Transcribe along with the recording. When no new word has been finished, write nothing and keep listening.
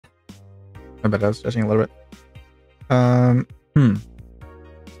I bet I was stretching a little bit.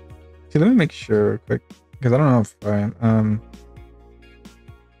 See, let me make sure real quick because I don't know if I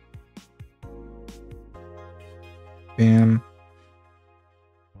bam.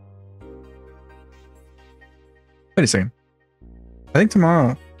 Wait a second. I think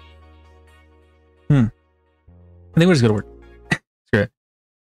tomorrow. I think we'll just go to work. Screw it.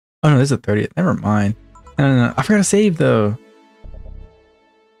 Oh no, this is the 30th. Never mind. No. I forgot to save though.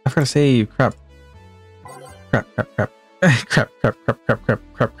 I forgot to save. Crap. Crap. I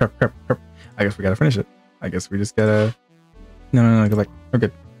guess we gotta finish it. I guess we just gotta. No. Go back. We're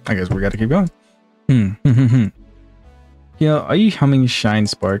good. I guess we gotta keep going. Yo, are you humming Shine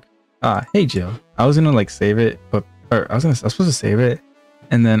Spark? Hey Jill. I was gonna like save it, but I was supposed to save it,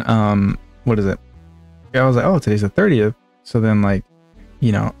 and then what is it? I was like, oh, today's the 30th. So then like,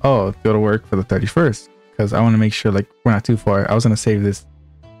 you know, oh, go to work for the 31st because I want to make sure like we're not too far. I was gonna save this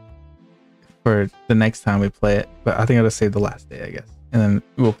for the next time we play it, but I think I'll just save the last day, I guess, and then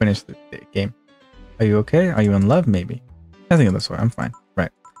we'll finish the game. Are you okay? Are you in love? Maybe. I think that's why I'm fine.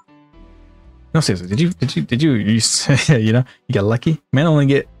 Right. No, seriously, did you you know, you got lucky? Men only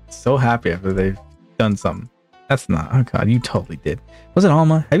get so happy after they've done something. That's not. Oh god, you totally did. Was it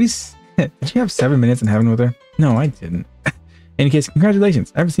Alma? Have you? Did you have 7 minutes in heaven with her? No, I didn't. In any case,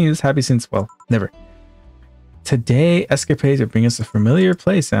 congratulations. I haven't seen you this happy since, well, never. Today, escapades will bring us a familiar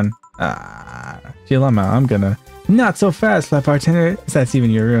place, and Jill, I'm gonna not so fast, flat bartender. Is that even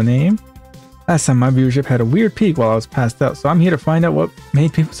your real name? Last time my viewership had a weird peak while I was passed out, so I'm here to find out what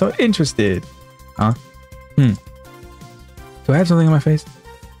made people so interested. Huh? Do I have something on my face?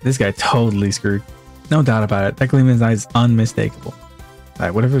 This guy totally screwed. No doubt about it. That gleam in his eyes is unmistakable.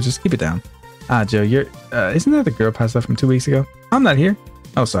 Alright, whatever, just keep it down. Joe, you're isn't that the girl passed out from 2 weeks ago? I'm not here.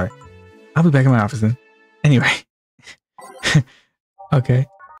 Oh, sorry. I'll be back in my office then. Anyway. Okay.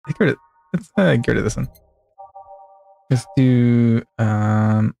 Let's get rid of this one. Let's do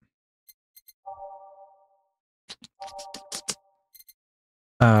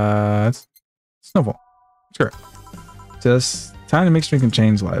Snowball. Sure. Just time to make sure we can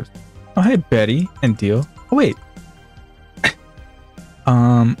change lives. Oh, hey, Betty and Deal. Oh, wait.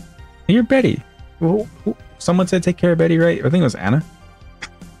 You're Betty. Well, someone said take care of Betty, right? I think it was Anna.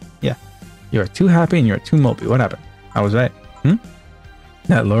 Yeah. You are too happy and you are too mopey. What happened? I was right.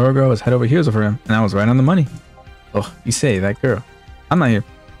 That Laura girl was head over heels for him, and I was right on the money. Oh, you say that girl. I'm not here.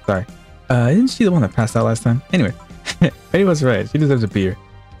 Sorry. Isn't she the one that passed out last time? Anyway, Betty was right. She deserves a beer.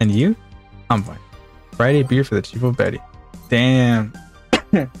 And you? I'm fine. Friday beer for the cheap old Betty. Damn.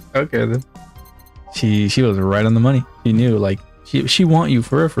 Okay then. She was right on the money. She knew, like, she want you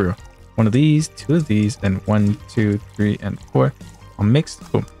for real. One of these, two of these, and 1, 2, 3, and 4. I'll mix.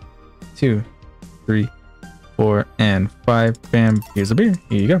 Boom. 2, 3, 4, and 5. Bam. Here's a beer.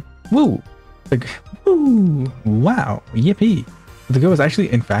 Here you go. Woo. Woo. Wow. Yippee. The girl was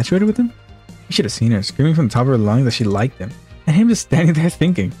actually infatuated with him? You should have seen her screaming from the top of her lungs that she liked him. And him just standing there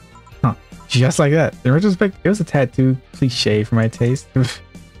thinking. Huh. Just like that. In retrospect, it was a tattoo cliche for my taste.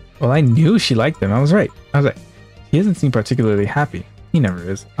 Well, I knew she liked him. I was right. He doesn't seem particularly happy. He never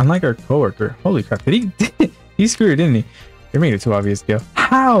is. Unlike our coworker. Holy crap. Did he? He screwed, didn't he? They made it too obvious, Gil.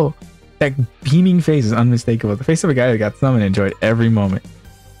 How? That beaming face is unmistakable. The face of a guy that got some and enjoyed every moment.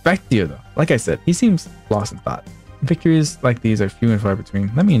 Back to you, though. Like I said, he seems lost in thought. Victories like these are few and far between.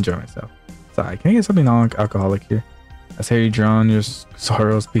 Let me enjoy myself. Sorry, can I get something non-alcoholic here? That's how you drawn your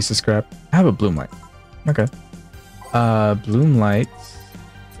sorrows, piece of scrap. I have a bloom light. Okay. Bloom light.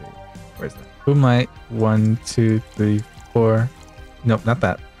 Where's that? Bloom light. 1, 2, 3, 4. Nope, not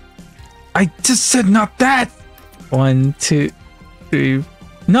that. I just said not that! 1, 2, 3.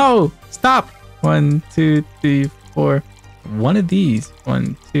 No! Stop! 1, 2, 3, 4. One of these.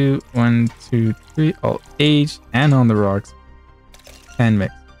 1, 2, 1, 2, 3. All aged and on the rocks. And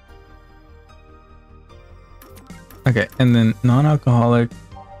mix. Okay, and then non-alcoholic.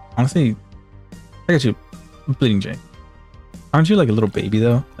 Honestly, I got you Bleeding Jane. Aren't you like a little baby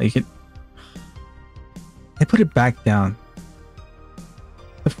though? Like you could. I put it back down.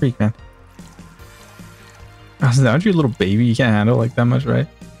 The freak, man. Aren't you a little baby? You can't handle like that much, right?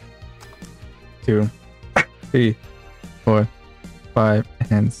 2, 3, 4, 5,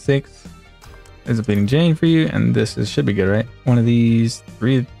 and 6. There's a Bleeding Jane for you, and this should be good, right? One of these,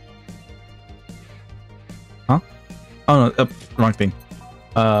 3. Huh? Oh no, wrong thing.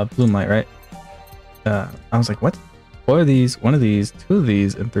 Bloom light, right? I was like, what? 4 of these, 1 of these, 2 of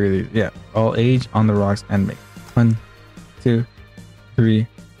these, and 3 of these. Yeah, all age on the rocks and make. 1, 2, 3,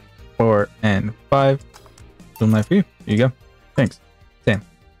 4, and 5. Bloom light for you. Here you go. Thanks. Sam.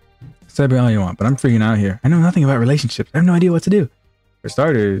 Celebrate all you want, but I'm freaking out here. I know nothing about relationships. I have no idea what to do. For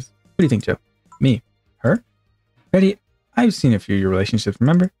starters, what do you think, Joe? Me? Her? Betty, I've seen a few of your relationships,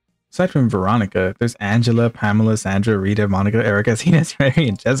 remember? Aside from Veronica, there's Angela, Pamela, Sandra, Rita, Monica, Erica, Zena, Mary,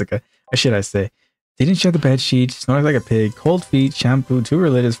 and Jessica. Or should I say? Didn't share the bed sheet, snores like a pig, cold feet, shampoo, too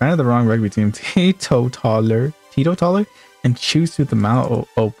religious, fan of the wrong rugby team, teetotaler, and chews with the mouth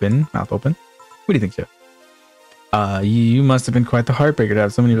open. What do you think, Joe? You must have been quite the heartbreaker to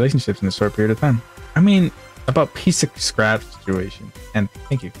have so many relationships in a short period of time. I mean, about piece of scrap situation. And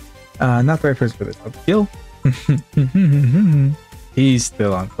thank you. Not the right person for this. Gil? He's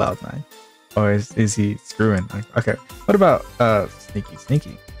still on cloud 9. Or is he screwing? Okay. What about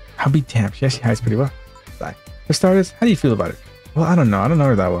Sneaky? I'll be damned. She actually hides pretty well. Bye. For starters, how do you feel about it? Well, I don't know. I don't know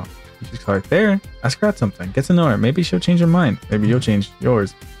her that well. You just start there. Ask her out something. Get to know her. Maybe she'll change her mind. Maybe you'll change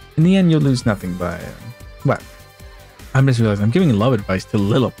yours. In the end, you'll lose nothing by what? I'm just realizing I'm giving love advice to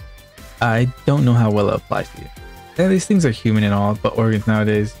Lilith. I don't know how well it applies to you. Yeah, these things are human and all, but organs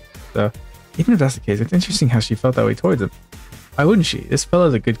nowadays. So even if that's the case, it's interesting how she felt that way towards him. Why wouldn't she? This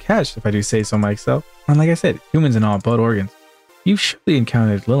fella's a good catch, if I do say so myself. And like I said, humans and all, but organs. You've surely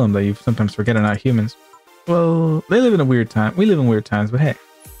encountered Lilith that you sometimes forget are not humans. Well, they live in a weird time. We live in weird times, but hey,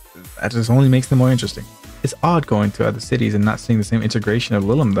 that just only makes them more interesting. It's odd going to other cities and not seeing the same integration of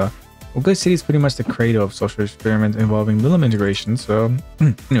Lilith though. Well, Good City is pretty much the cradle of social experiments involving Lilith integration, so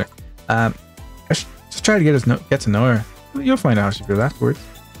anyway, just try to get to know her. You'll find out how she feels afterwards.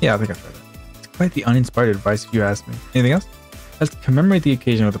 Yeah, I think I'll try that. It's quite the uninspired advice if you ask me. Anything else? Let's commemorate the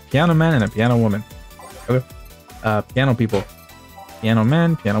occasion with a piano man and a piano woman. Okay. Piano people. Piano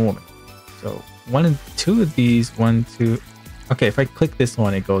man, piano woman. So 1 and 2 of these, 1, 2. Okay, if I click this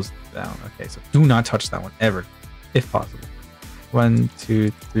one, it goes down. Okay, so do not touch that one ever, if possible. 1, 2,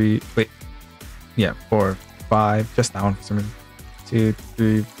 3. Wait, yeah, 4, 5. Just that one for some reason. 2,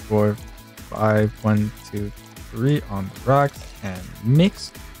 3, 4, 5. 1, 2, 3 on the rocks and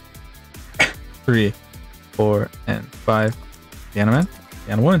mix. 3, 4, and 5. Piano man,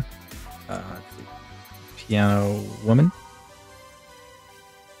 piano woman. Piano woman.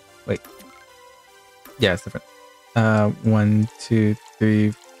 Wait. Yeah, it's different. 1, 2,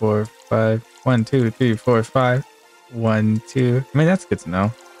 3, 4, 5. 1, 2, 3, 4, 5. 1, 2. I mean, that's good to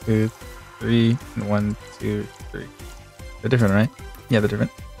know. 2, 3, and 1, 2, 3. They're different, right? Yeah, they're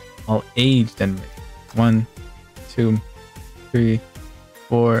different. All aged and mixed. 1, 2, 3,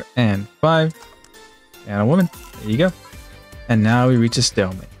 4, and 5. And a woman. There you go. And now we reach a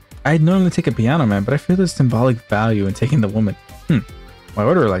stalemate. I'd normally take a piano man, but I feel there's symbolic value in taking the woman. Why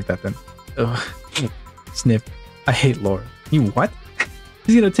order her like that then? Ugh. Sniff. I hate Laura. You what?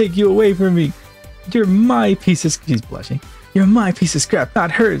 She's gonna take you away from me. You're my piece of... She's blushing. You're my piece of scrap,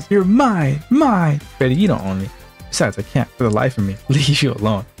 not hers. You're mine. Betty, you don't own me. Besides, I can't, for the life of me, leave you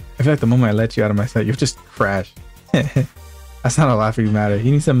alone. I feel like the moment I let you out of my sight, you'll just crash. That's not a laughing matter.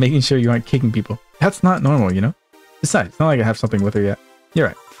 You need some making sure you aren't kicking people. That's not normal, you know? Besides, it's not like I have something with her yet. You're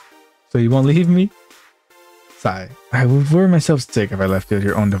right. So you won't leave me? Sigh. I would worry myself sick if I left you at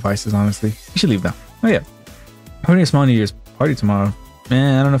your own devices, honestly. You should leave now. Oh yeah. I'm having a small New Year's party tomorrow.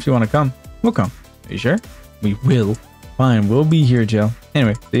 Man, I don't know if you want to come. We'll come. Are you sure? We will. Fine, we'll be here, Jill.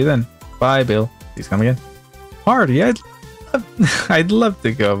 Anyway, see you then. Bye, Bill. Please come again. Party? I'd love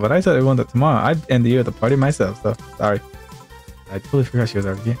to go, but I thought I wanted tomorrow. I'd end the year at the party myself, so sorry. I totally forgot she was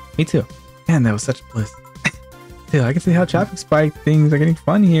already here. Me too. Man, that was such bliss. Dude, I can see how traffic spiked. Things are getting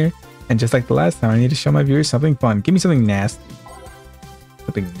fun here. And just like the last time, I need to show my viewers something fun. Give me something nasty.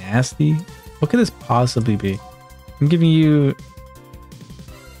 Something nasty? What could this possibly be? I'm giving you...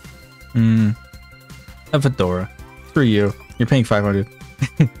 a fedora. For you. You're paying 500.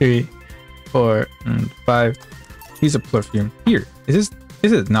 3, 4, and 5. Use a perfume. Here. This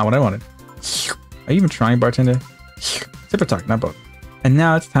is not what I wanted. Are you even trying, bartender? Zipper talk, not both. And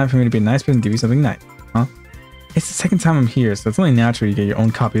now it's time for me to be a nice person and give you something nice. Huh? It's the second time I'm here, so it's only natural you get your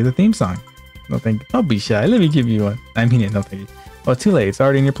own copy of the theme song. No thank you. Don't be shy. Let me give you one. I mean it. No thank you. Well, too late. It's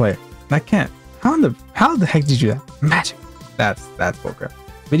already in your player. And I can't. How the heck did you do that? Magic. That's bullcrap.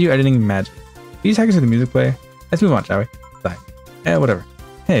 Video editing magic. These hackers are the music player. Let's move on, shall we? Bye. Whatever.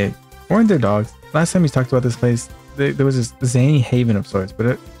 Hey, weren't there dogs? Last time we talked about this place, there was this zany haven of sorts,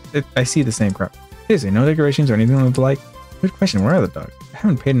 but I see the same crap. Seriously, no decorations or anything of the like. Good question. Where are the dogs? I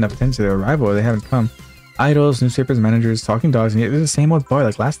haven't paid enough attention to their arrival, or they haven't come. Idols, newspapers, managers, talking dogs, and yet they're the same old bar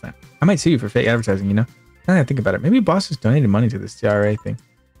like last time. I might sue you for fake advertising, you know? Now that I think about it, maybe boss just donated money to this CRA thing.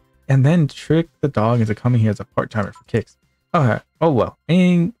 And then trick the dog into coming here as a part-timer for kicks. Oh well.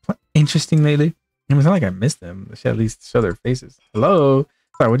 Anything interesting lately? I mean, it's not like I missed them. They should at least show their faces. Hello?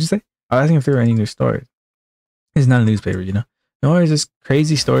 Sorry, what'd you say? I was asking if there were any new stories. It's not a newspaper, you know? No, it's just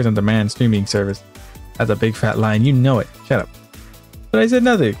crazy stories on demand streaming service. That's a big fat line. You know it. Shut up. But I said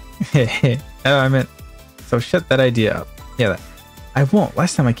nothing. Oh, I meant, so shut that idea up. Yeah, that. I won't.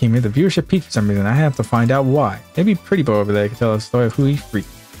 Last time I came here, the viewership peaked for some reason. I have to find out why. Maybe Pretty Boy over there can tell us a story of who he freaked.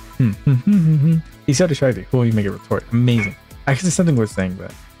 He's so distracted. Cool, you make it retort. Amazing. I guess there's something worth saying,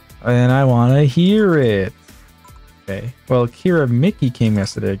 but... And I want to hear it. Okay. Well, Kira Mickey came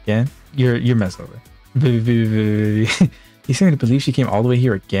yesterday again. You're messed over. You seem to believe she came all the way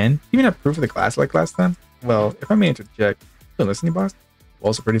here again? You even have proof of the glass like last time? Well, if I may interject, you listening, boss?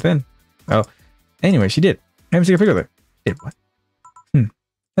 Walls are pretty thin. Oh, anyway, she did. I haven't seen a figure there. Did what?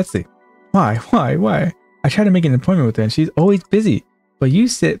 Let's see. Why? I try to make an appointment with her and she's always busy. But you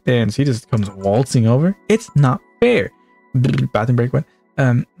sit there and she just comes waltzing over? It's not fair. Bathroom break, what?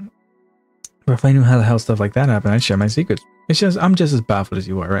 But if I knew how the hell stuff like that happened, I'd share my secrets. It's just, I'm just as baffled as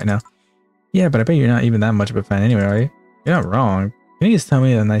you are right now. Yeah, but I bet you're not even that much of a fan anyway, are you? You're not wrong. Can you just tell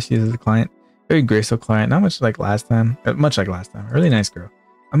me how nice she is as a client? Very graceful client, not much like last time. Much like last time. A really nice girl.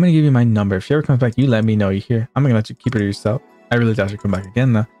 I'm gonna give you my number. If she ever comes back, you let me know. You hear? I'm gonna let you keep her to yourself. I really doubt she'll come back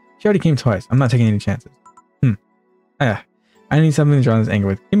again though. She already came twice. I'm not taking any chances. I need something to draw this anger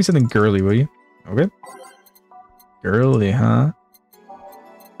with. Give me something girly, will you? Okay. Girly, huh?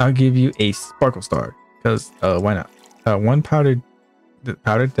 I'll give you a sparkle star. Because, why not? One powdered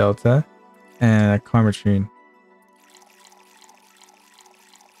delta and a carmetrine.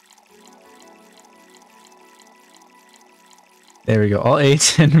 There we go. All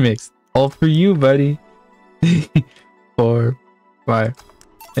 8 and mixed. All for you, buddy. 4, 5.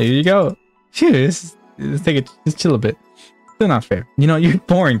 There you go. Phew, let's just chill a bit. Still not fair. You know, you're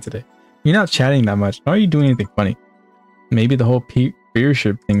boring today. You're not chatting that much. Nor are you doing anything funny. Maybe the whole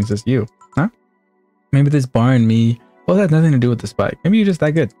viewership thing is just you. Huh? Maybe this bar and me both have nothing to do with the spike. Maybe you're just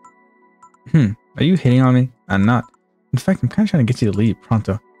that good. Are you hitting on me? I'm not. In fact, I'm kind of trying to get you to leave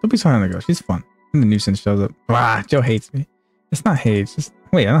pronto. Don't be sorry on the girl. She's fun. And the nuisance shows up. Wow, Joe hates me. It's not hate. It's just...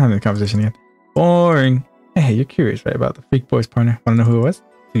 Wait, I'm not having a conversation yet. Boring. Hey, you're curious, right, about the freak boy's partner? Want to know who it was?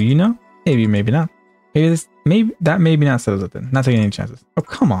 Do you know? Maybe, maybe not. Maybe not settles it then. Not taking any chances. Oh,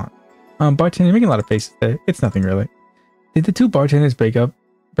 come on. Bartender, you're making a lot of faces there. It's nothing really. Did the two bartenders break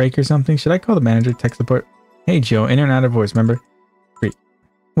or something? Should I call the manager, tech support? Hey, Joe, in and out of voice, remember? Freak.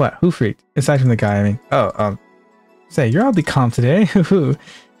 What? Who freaked? Aside from the guy, I mean. Oh, say, you're oddly calm today.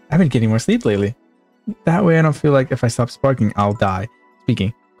 I've been getting more sleep lately. That way I don't feel like if I stop sparking, I'll die.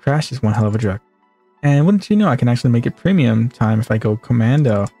 Speaking, crash is one hell of a drug. And wouldn't you know, I can actually make it premium time if I go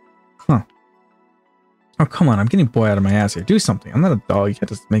commando. Huh. Oh, come on, I'm getting bored out of my ass here. Do something. I'm not a dog. You can't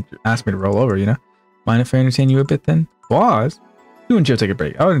just ask me to roll over, you know? Mind if I entertain you a bit then? Boss? You and Joe take a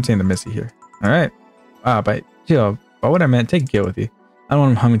break. I'll entertain the missy here. Alright. But Joe, by what I meant, take Gil with you. I don't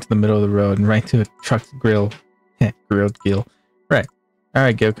want him humming to the middle of the road and right to a truck's grill. Heh, grilled Gil. Right.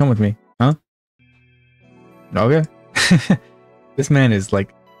 Alright, Gil, come with me. Huh? Okay. This man is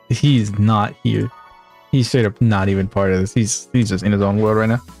like, he's not here. He's straight up not even part of this. He's just in his own world right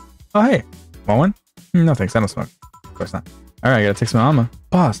now. Oh, hey. Want one? No, thanks. I don't smoke. Of course not. Alright, I gotta text my Alma.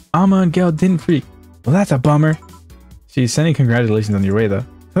 Boss, Alma and Gail didn't freak. Well, that's a bummer. She's sending congratulations on your way, though.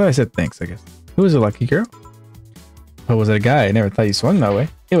 I thought I said thanks, I guess. Who was a lucky girl? Oh, was it a guy? I never thought you swung that way.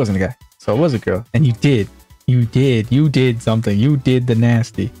 It wasn't a guy. So it was a girl. And you did. You did something. You did the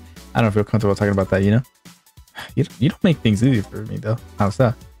nasty. I don't feel comfortable talking about that, you know? You don't make things easy for me, though. How's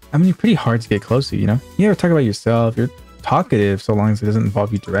that? I mean, you're pretty hard to get close to, you know? You ever talk about yourself. You're talkative so long as it doesn't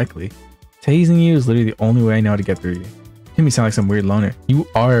involve you directly. Tasing you is literally the only way I know how to get through you. You make me sound like some weird loner. You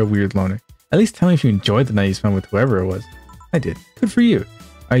are a weird loner. At least tell me if you enjoyed the night you spent with whoever it was. I did. Good for you.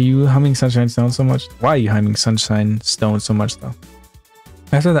 Are you humming Sunshine Stone so much? Why are you humming Sunshine Stone so much, though?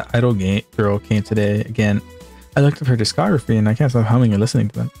 After the idol girl came today, again, I looked up her discography and I can't stop humming and listening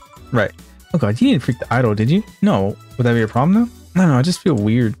to them. Right. Oh god, you didn't freak the idol, did you? No. Would that be a problem, though? No, I just feel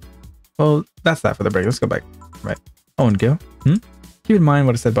weird. Well, that's that for the break. Let's go back. Right. Oh, and Gil? Keep in mind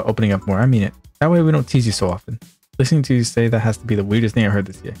what I said about opening up more. I mean it. That way we don't tease you so often. Listening to you say that has to be the weirdest thing I heard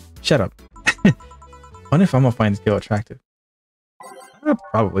this year. Shut up. Wonder if Alma finds Gil attractive.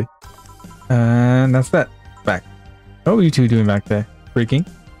 Probably. And that's that. Back. What were you two doing back there? Freaking?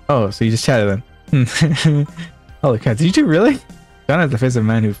 Oh, so you just chatted then. Holy crap, did you two really? John has the face of a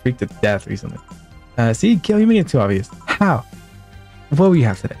man who freaked to death recently. See, Gil, you made it too obvious. How? What will you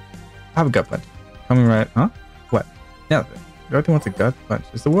have today? I have a gut punch. Coming right, huh? What? Yeah, Dorothy wants a gut punch.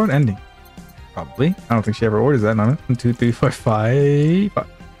 Is the world ending? Probably. I don't think she ever orders that. 1, 2, 3, 4, 5.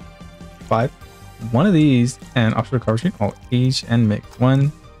 5. One of these and optional cover sheet. All each and mix.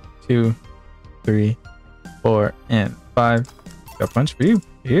 1, 2, 3, 4, and 5. Gut punch for you.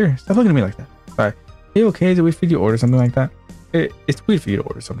 Here. Stop looking at me like that. Sorry. Are you okay? Is it weird for you to order something like that? It's weird for you to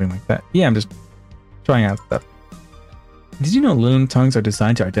order something like that. Yeah, I'm just trying out stuff. Did you know Lilum tongues are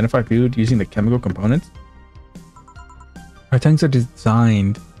designed to identify food using the chemical components? Our tongues are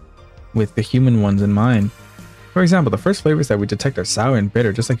designed with the human ones in mind. For example, the first flavors that we detect are sour and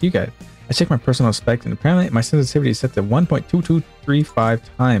bitter, just like you guys. I checked my personal specs, and apparently my sensitivity is set to 1.2235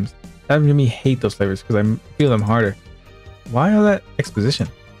 times. That made me hate those flavors because I feel them harder. Why all that exposition?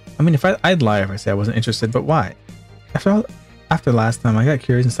 I mean, I'd lie if I say I wasn't interested, but why? After last time, I got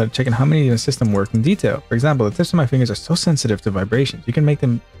curious and started checking how many in the system work in detail. For example, the tips of my fingers are so sensitive to vibrations. You can make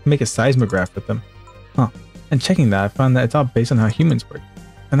a seismograph with them. Huh. And checking that, I found that it's all based on how humans work.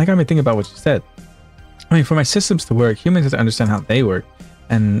 And that got me thinking about what you said. I mean, for my systems to work, humans have to understand how they work.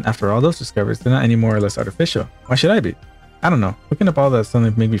 And after all those discoveries, they're not any more or less artificial. Why should I be? I don't know. Looking up all that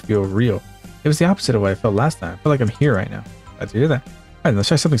suddenly made me feel real. It was the opposite of what I felt last time. I feel like I'm here right now. Glad to hear that. Alright, let's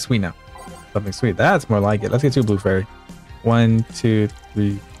try something sweet now. Something sweet. That's more like it. Let's get to a blue fairy. 1, 2,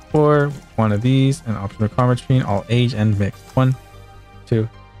 3, 4. One of these. An optional karma screen. All age and mixed. 1, 2,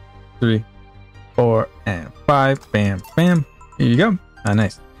 3, 4, and 5. Bam, bam. Here you go. Ah,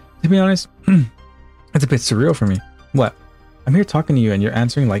 nice. To be honest, it's a bit surreal for me. What? I'm here talking to you and you're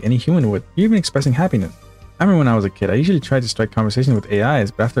answering like any human would. You're even expressing happiness. I remember when I was a kid, I usually tried to strike conversation with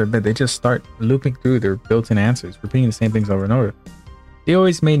AIs, but after a bit, they just start looping through their built-in answers, repeating the same things over and over. They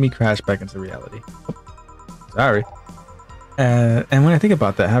always made me crash back into reality. Oh, sorry. And when I think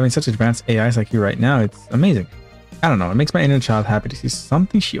about that, having such advanced AIs like you right now, it's amazing. I don't know, it makes my inner child happy to see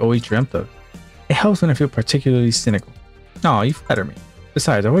something she always dreamt of. It helps when I feel particularly cynical. Aw, you flatter me.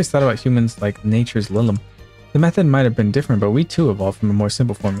 Besides, I always thought about humans like nature's Lilum. The method might have been different, but we too evolved from a more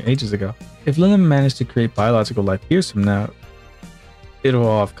simple form ages ago. If Lilum managed to create biological life years from now, it'll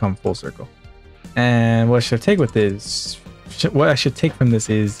all have come full circle. And what I should take with this, what I should take from this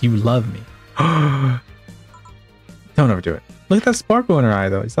is, you love me. Don't overdo it. Look at that sparkle in her eye,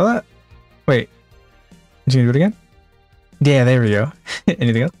 though. You saw that? Wait, you gonna do it again? Yeah, there we go.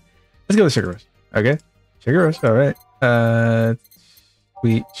 Anything else? Let's go with Sugar Rush. Okay, Sugar Rush. All right.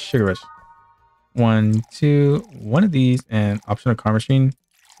 Sweet Sugar Rush. 1, 2, one of these, and optional karma machine.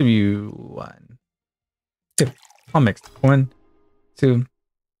 2, 1, 2. All mixed. 1, 2,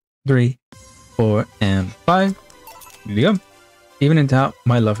 3, 4, and 5. Here you go. Even in doubt,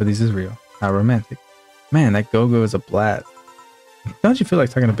 my love for these is real. How romantic. Man, that Go-Go is a blast. Don't you feel like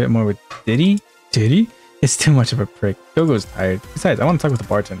talking a bit more with Diddy? Diddy? It's too much of a prick. Go-Go's tired. Besides, I want to talk with the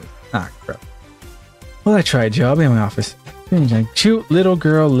bartender. Ah, crap. Well, I tried, Joe. I'll be in my office. Cute little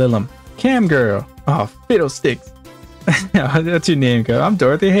girl Lilum. Cam girl. Oh, fiddlesticks. That's your name, girl. I'm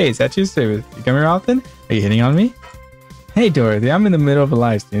Dorothy Hayes. That's your service. You come here often? Are you hitting on me? Hey, Dorothy. I'm in the middle of a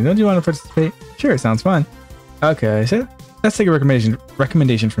live stream. Don't you want to participate? Sure, sounds fun. Okay, so let's take a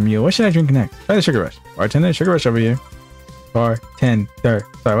recommendation from you. What should I drink next? Try the Sugar Rush. Bartender, Sugar Rush over here. Bartender.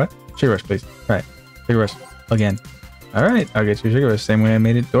 Sorry, what? Sugar Rush, please. Right. Sugar Rush again. All right, I'll get you Sugar Rush. Same way I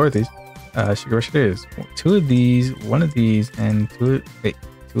made it Dorothy's. Sugar Rush it is. 2 of these, 1 of these, and 2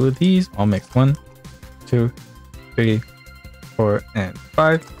 of these, all mixed. 1, 2, 3, 4, and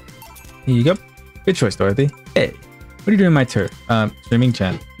 5. Here you go. Good choice, Dorothy. Hey, what are you doing in my turf? Streaming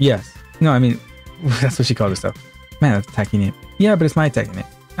Chan. Yes. No, I mean, that's what she called herself. Man, that's a tacky name. Yeah, but it's my tacky name.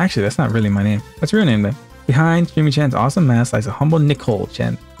 Actually, that's not really my name. What's your real name then? Behind Streaming Chan's awesome mask lies a humble Nicole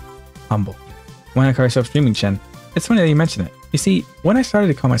Chen. Humble. Why not call yourself Streaming Chen? It's funny that you mention it. You see, when I started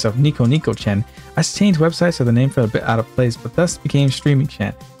to call myself Nico Chen, I changed websites so the name felt a bit out of place, but thus became Streaming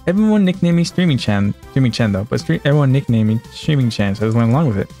Chan. Everyone nicknamed me Streaming Chen though, but everyone nicknamed me Streaming Chan, so I just went along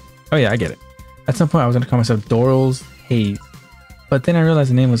with it. Oh yeah, I get it. At some point I was going to call myself Dorals Hayes, but then I realized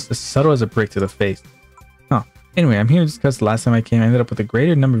the name was as subtle as a brick to the face. Huh. Anyway, I'm here to discuss the last time I came. I ended up with a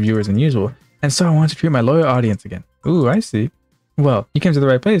greater number of viewers than usual, and so I wanted to treat my loyal audience again. Ooh, I see. Well, you came to the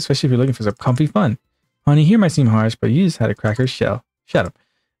right place, especially if you're looking for some comfy fun. Honey, here might seem harsh, but you just had a cracker shell. Shut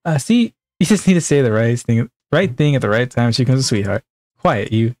up. See, you just need to say the right thing at the right time. She becomes a sweetheart.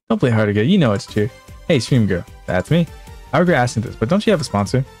 Quiet, you. Don't play hard to get. You know it's true. Hey, Stream Girl. That's me. I regret asking this, but don't you have a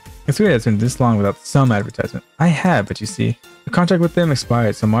sponsor? It's weird it's been this long without some advertisement. I have, but you see, the contract with them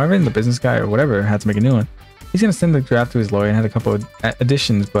expired, so Marvin, the business guy or whatever, had to make a new one. He's gonna send the draft to his lawyer and had a couple of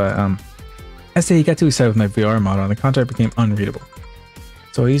additions, but I say he got too excited with my VR model and the contract became unreadable.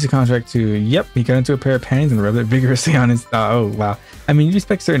 So he used the contract to, yep, he got into a pair of panties and rubbed it vigorously on his, oh wow. I mean, you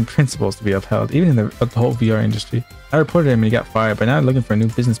expect certain principles to be upheld, even in the whole VR industry. I reported him and he got fired, but now I'm looking for a new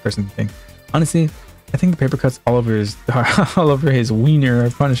business person thing. Honestly, I think the paper cuts all over his wiener are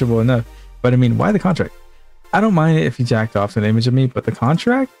punishable enough. But I mean, why the contract? I don't mind it if he jacked off to an image of me, but the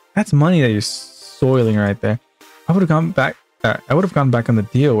contract? That's money that you're soiling right there. I would have gone back on the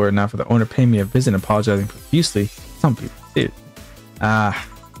deal were it not for the owner paying me a visit and apologizing profusely. Some people, dude.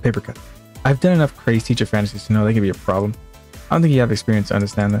 Paper cut. I've done enough crazy teacher fantasies to know they can be a problem. I don't think you have experience to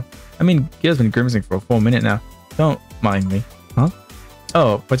understand that. I mean, Gil's been grimacing for a full minute now. Don't mind me. Huh?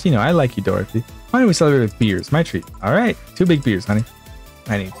 Oh, but you know, I like you, Dorothy. Why don't we celebrate with beers? My treat. Alright, 2 big beers, honey.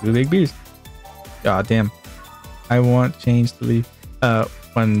 I need 2 big beers. Aw, damn. I want change to leave.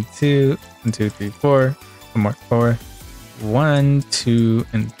 1, 2, 1, 2, 3, 4. One more, 4. 1, 2,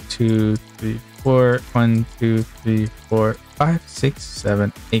 and 2, 3, 4. 1, 2, 3, 4, 5, 6,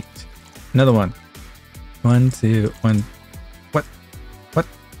 7, 8. Another one. 1, 2, 1. What? What?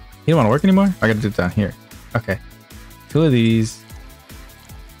 You don't want to work anymore? I gotta do it down here. Okay. 2 of these.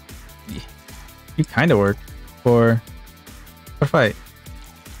 You kind of work. 4. What if I...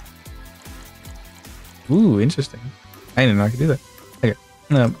 Ooh, interesting. I didn't know I could do that. Okay.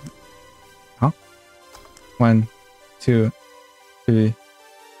 Huh? 1, 2, 3,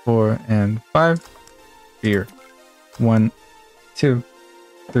 4, and 5. Beer. 1, 2,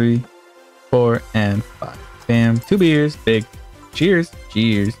 3, 4, and 5. Bam. 2 beers. Big. Cheers.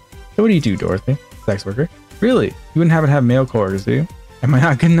 Cheers. So what do you do, Dorothy? Sex worker. Really? You wouldn't happen to have male coworkers, do you? Am I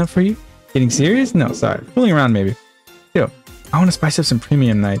not good enough for you? Getting serious? No, sorry. Fooling around, maybe. Yo, I want to spice up some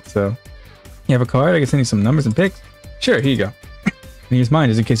premium nights, so... You have a card? I can send you some numbers and pics. Sure, here you go. And here's mine,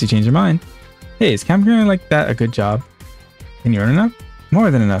 just in case you change your mind. Hey, is camping like that a good job? Can you earn enough?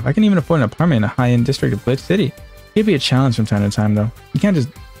 More than enough. I can even afford an apartment in a high-end district of Glitch City. It'd be a challenge from time to time, though. You can't just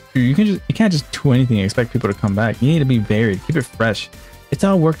do anything and expect people to come back. You need to be varied. Keep it fresh. It's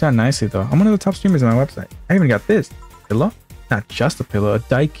all worked out nicely, though. I'm one of the top streamers on my website. I even got this pillow. Not just a pillow, a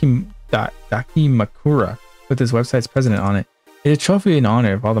Dakimakura with his website's president on it. It's a trophy in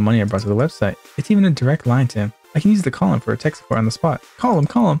honor of all the money I brought to the website. It's even a direct line to him. I can use the call him for a tech support on the spot. Call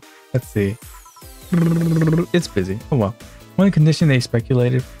him. Let's see. It's busy. Oh well. One condition they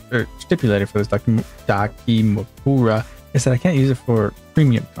stipulated for this Dakimakura is that I can't use it for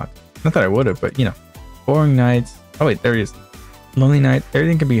premium content. Not that I would have, but you know. Boring nights. Oh wait, there he is. Lonely nights.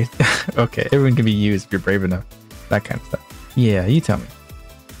 Everything can be okay, everyone can be used if you're brave enough. That kind of stuff. Yeah, you tell me.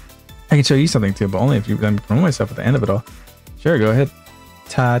 I can show you something too, but only if you let me promote myself at the end of it all. Sure, go ahead.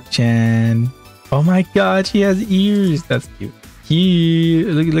 Ta-chan. Oh my god, she has ears. That's cute. Here,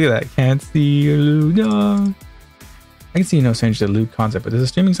 look at that. Can't see a lewd dog. I can see no strange to the lewd concept, but does the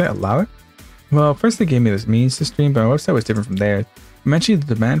streaming site allow it? Well, first they gave me this means to stream, but our website was different from theirs. Eventually,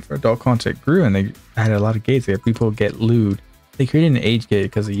 the demand for adult content grew, and they added a lot of gates that people get lewd. They created an age gate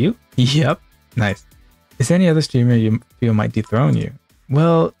because of you? Yep. Nice. Is there any other streamer you feel might dethrone you?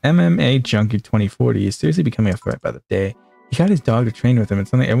 Well, MMA Junkie 2040 is seriously becoming a threat by the day. He got his dog to train with him and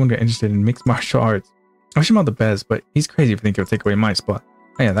suddenly everyone got interested in mixed martial arts. I wish him all the best, but he's crazy for thinking he'll take away my spot.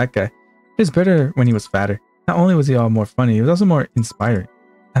 Oh yeah, that guy. He was better when he was fatter. Not only was he all more funny, he was also more inspiring.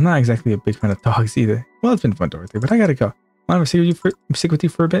 I'm not exactly a big fan of dogs either. Well, it's been fun, Dorothy, but I gotta go. Mind if I stick with you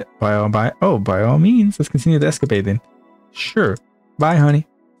for a bit? By all means, let's continue the escapade then. Sure. Bye, honey.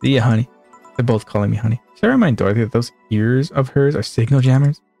 See ya, honey. They're both calling me honey. Should I remind Dorothy that those ears of hers are signal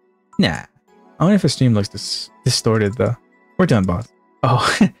jammers? Nah. I wonder if her stream looks distorted though. We're done, boss.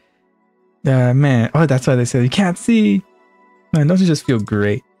 Oh. Man. Oh, that's why they said you can't see. Man, don't you just feel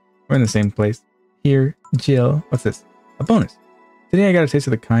great? We're in the same place. Here, Jill. What's this? A bonus. Today I got a taste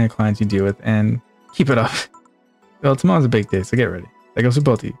of the kind of clients you deal with and keep it up. Well, tomorrow's a big day, so get ready. That goes for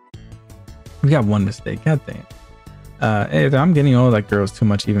both of you. We got one mistake. God dang it. Hey, I'm getting old. That girl's too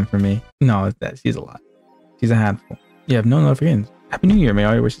much even for me. No, she's a lot. She's a handful. You have no notifications. Happy New Year. May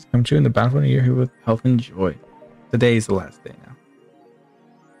all your wishes come true in the battle of the year here with health and joy. Today is the last day now.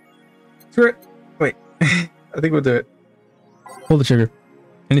 Screw it. Wait. I think we'll do it. Pull the trigger.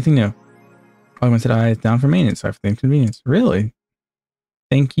 Anything new? Augmented Eye is down for maintenance. Sorry for the inconvenience. Really?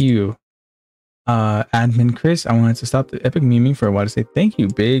 Thank you. Admin Chris, I wanted to stop the epic memeing for a while to say thank you.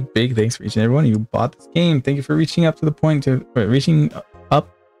 Big thanks for each and every one of you who bought this game. Thank you for reaching up to the point to reaching up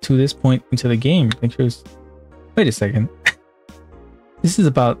to this point into the game. Thanks for wait a second. This is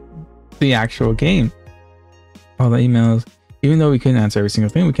about the actual game. All the emails. Even though we couldn't answer every single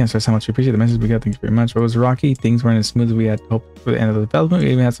thing, we can't stress how much we appreciate the message we got. Thank you very much. What was rocky? Things weren't as smooth as we had hoped for the end of the development.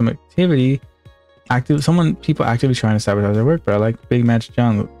 We even had some activity. People actively trying to sabotage our work, but I like Big Match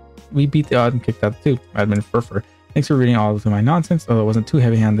John. We beat the odds and kicked out the 2. Admin Furfur. Thanks for reading all of my nonsense, although it wasn't too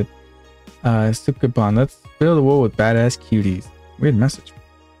heavy-handed. Stick good bond. Let's build a world with badass cuties. Weird message.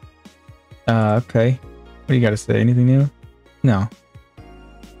 Okay. What do you gotta say? Anything new? No.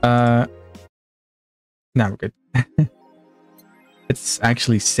 No, we're good. Let's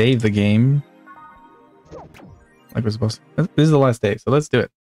actually save the game. Like we're supposed to. This is the last day, so let's do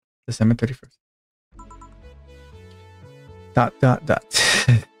it. December 31st. ...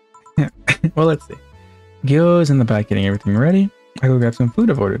 Well, let's see. Gil's in the back getting everything ready. I go grab some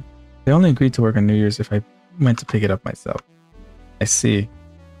food I've ordered. They only agreed to work on New Year's if I went to pick it up myself. I see.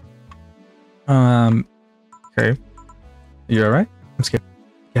 Okay. You alright? I'm scared.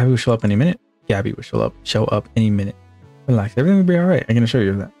 Gabby will show up any minute. Gabby will show up any minute. Relax, everything will be alright. I can assure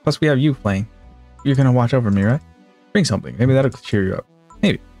you of that. Plus, we have you playing. You're gonna watch over me, right? Bring something. Maybe that'll cheer you up.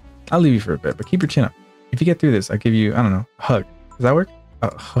 Maybe. I'll leave you for a bit, but keep your chin up. If you get through this, I'll give you, I don't know, a hug. Does that work?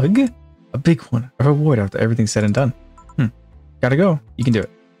 A hug? A big one. A reward after everything's said and done. Gotta go. You can do it.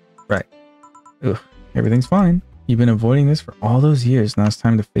 Right. Ugh. Everything's fine. You've been avoiding this for all those years. Now it's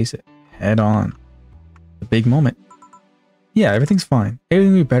time to face it head on. The big moment. Yeah, everything's fine.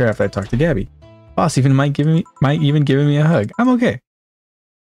 Everything will be better after I talk to Gabby. Boss even might even give me a hug. I'm okay.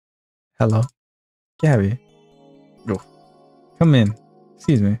 Hello, Gabby. Oh. Come in.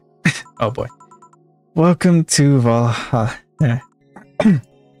 Excuse me. Oh boy. Welcome to Valhalla.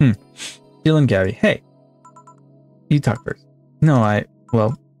 Jill and Gabby. Hey. You talk first. No,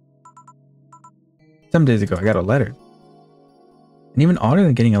 well, some days ago I got a letter. And even odder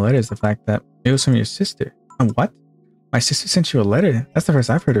than getting a letter is the fact that it was from your sister. And what? My sister sent you a letter? That's the first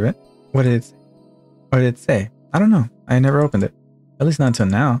I've heard of it. What did it say? I don't know. I never opened it. At least not until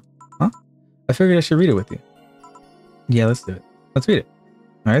now. Huh? I figured I should read it with you. Yeah, let's do it. Let's read it.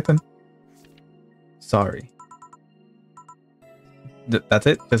 Alright then. Sorry. That's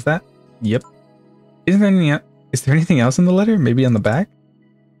it? Just that? Yep. Is there anything else in the letter? Maybe on the back?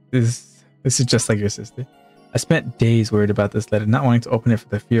 This is just like your sister. I spent days worried about this letter, not wanting to open it for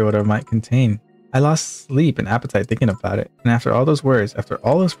the fear of what it might contain. I lost sleep and appetite thinking about it. And after all those worries, after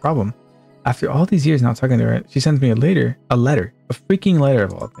all those problems, after all these years now talking to her, she sends me a letter, a freaking letter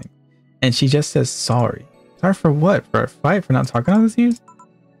of all things. And she just says sorry. Sorry for what? For a fight? For not talking all these years?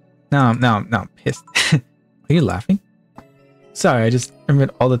 Now I'm pissed. Are you laughing? Sorry, I just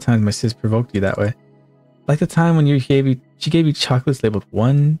remembered all the times my sis provoked you that way. Like the time when she gave you chocolates labeled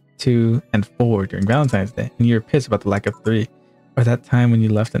 1, 2, and 4 during Valentine's Day, and you were pissed about the lack of 3. Or that time when you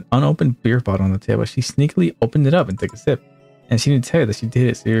left an unopened beer bottle on the table. She sneakily opened it up and took a sip. And she didn't tell you that she did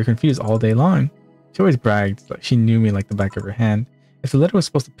it, so you were confused all day long. She always bragged like she knew me like the back of her hand. If the letter was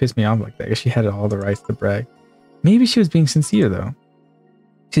supposed to piss me off like that, I guess she had all the rights to brag. Maybe she was being sincere though.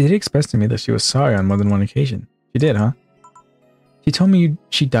 She did express to me that she was sorry on more than one occasion. She did, huh? She told me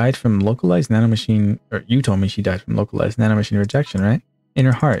she died from localized nanomachine, or you told me she died from localized nanomachine rejection, right? In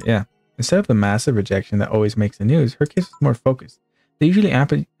her heart, yeah. Instead of the massive rejection that always makes the news, her case was more focused. They usually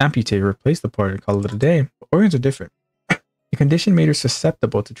amputate or replace the part and call it a day, but organs are different. The condition made her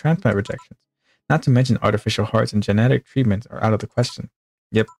susceptible to transplant rejections. Not to mention artificial hearts and genetic treatments are out of the question.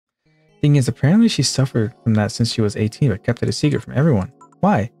 Yep. Thing is, apparently she suffered from that since she was 18, but kept it a secret from everyone.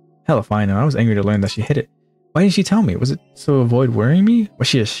 Why? Hell if I know. I was angry to learn that she hid it. Why didn't she tell me? Was it to avoid worrying me? Was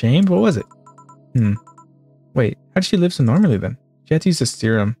she ashamed? What was it? Wait, how did she live so normally then? She had to use a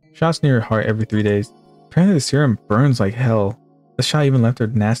serum. Shots near her heart every 3 days. Apparently the serum burns like hell. The shot even left her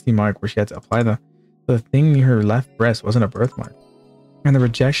nasty mark where she had to apply the thing near her left breast wasn't a birthmark. And the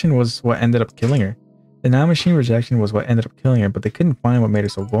rejection was what ended up killing her. The nanomachine rejection was what ended up killing her, but they couldn't find what made her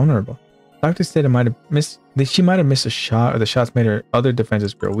so vulnerable. Doctors said she might have missed a shot, or the shots made her other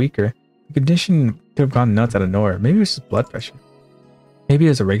defenses grow weaker. The condition could have gone nuts out of nowhere. Maybe it was just blood pressure. Maybe it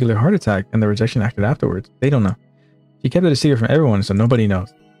was a regular heart attack and the rejection acted afterwards. They don't know. She kept it a secret from everyone, so nobody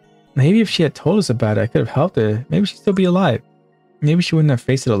knows. Maybe if she had told us about it, I could have helped her. Maybe she'd still be alive. Maybe she wouldn't have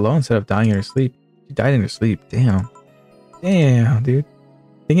faced it alone instead of dying in her sleep. She died in her sleep. Damn. Damn, dude.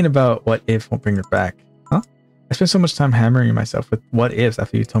 Thinking about what if won't bring her back. Huh? I spent so much time hammering myself with what ifs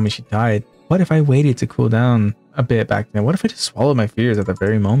after you told me she died. What if I waited to cool down a bit back then? What if I just swallowed my fears at the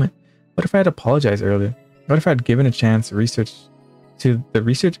very moment? What if I had apologized earlier? What if I had given a chance to the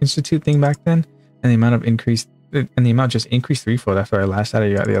research institute thing back then, and the amount just increased threefold after I lashed out at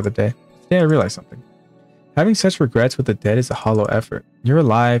you the other day? Today I realized something. Having such regrets with the dead is a hollow effort. You're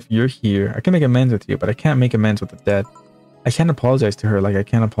alive, you're here. I can make amends with you, but I can't make amends with the dead. I can't apologize to her like I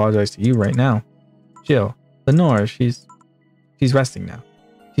can't apologize to you right now. Jill, Lenore, she's resting now.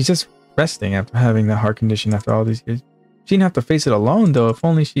 She's just resting after having that heart condition after all these years. She didn't have to face it alone though, if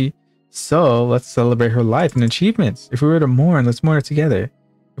only she... So, let's celebrate her life and achievements. If we were to mourn, let's mourn it together.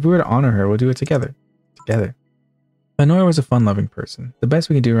 If we were to honor her, we'll do it together. Together. Lenore was a fun-loving person. The best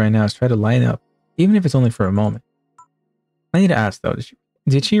we can do right now is try to line up, even if it's only for a moment. I need to ask though,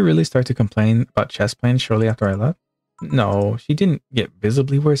 did she really start to complain about chest pains shortly after I left? No, she didn't get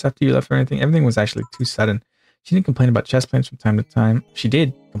visibly worse after you left or anything. Everything was actually too sudden. She didn't complain about chest pains from time to time. She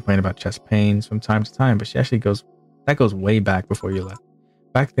did complain about chest pains from time to time, but she actually goes way back before you left.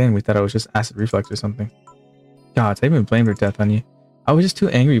 Back then, we thought it was just acid reflux or something. God, I even blamed her death on you. I was just too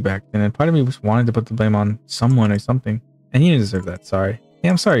angry back then, and part of me just wanted to put the blame on someone or something. And you didn't deserve that, sorry. Yeah,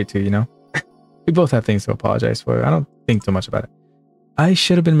 I'm sorry too, you know? We both have things to apologize for. I don't think too much about it. I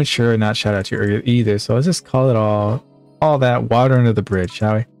should have been mature and not shout out to you either, so let's just call it all that water under the bridge,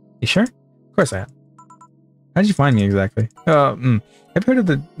 shall we? You sure? Of course I have. How did you find me exactly? Have you heard of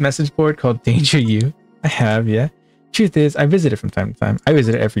the message board called Danger You? I have, yeah. Truth is, I visit it from time to time. I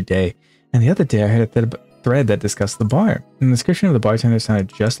visit it every day. And the other day I had a thread that discussed the bar. And the description of the bartender sounded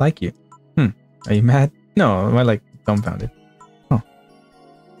just like you. Are you mad? No, am I like dumbfounded? Oh.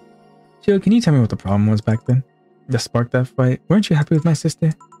 Joe, can you tell me what the problem was back then? That sparked that fight? Weren't you happy with my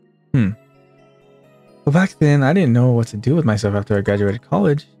sister? Well, back then, I didn't know what to do with myself after I graduated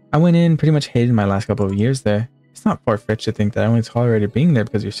college. I went in, pretty much hated my last couple of years there. It's not far-fetched to think that I only tolerated being there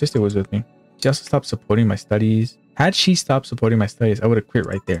because your sister was with me. She also stopped supporting my studies. Had she stopped supporting my studies, I would have quit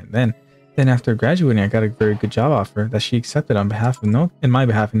right there and then. Then after graduating, I got a very good job offer that she accepted on my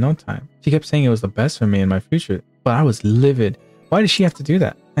behalf in no time. She kept saying it was the best for me and my future, but I was livid. Why did she have to do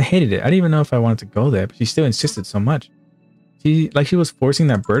that? I hated it. I didn't even know if I wanted to go there, but she still insisted so much. She was forcing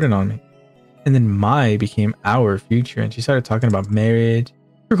that burden on me. And then my became our future, and she started talking about marriage.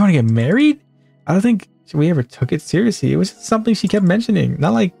 We're going to get married? I don't think we ever took it seriously. It was just something she kept mentioning.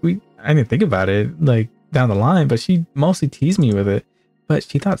 Not like I didn't think about it like down the line, but she mostly teased me with it. But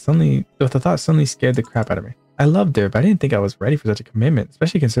the thought suddenly scared the crap out of me. I loved her, but I didn't think I was ready for such a commitment,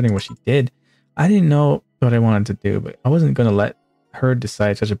 especially considering what she did. I didn't know what I wanted to do, but I wasn't going to let her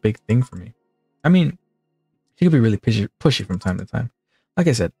decide such a big thing for me. I mean, she could be really pushy from time to time. Like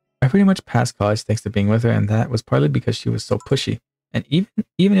I said, I pretty much passed college thanks to being with her, and that was partly because she was so pushy. And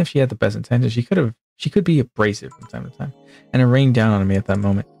even if she had the best intentions, she could be abrasive from time to time, and it rained down on me at that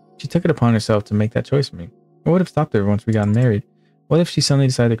moment. She took it upon herself to make that choice for me. I would have stopped her once we got married. What if she suddenly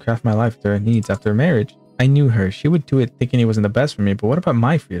decided to craft my life to her needs after marriage? I knew her. She would do it thinking it wasn't the best for me, but what about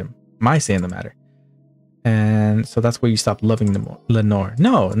my freedom? My say in the matter? And so that's where you stopped loving Lenore.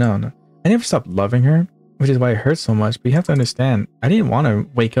 No. I never stopped loving her, which is why it hurts so much. But you have to understand, I didn't want to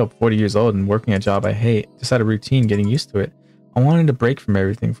wake up 40 years old and working a job I hate, just out of routine, getting used to it. I wanted to break from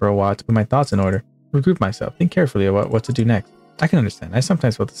everything for a while to put my thoughts in order, regroup myself, think carefully about what to do next. I can understand. I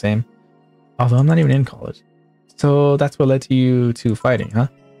sometimes felt the same, although I'm not even in college. So that's what led you to fighting, huh?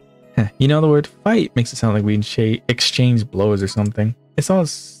 You know, the word fight makes it sound like we exchange blows or something. It's all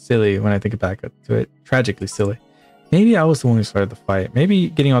silly when I think back to it. Tragically silly. Maybe I was the one who started the fight. Maybe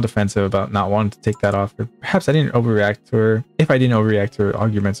getting all defensive about not wanting to take that offer. Perhaps I didn't overreact to her. If I didn't overreact to her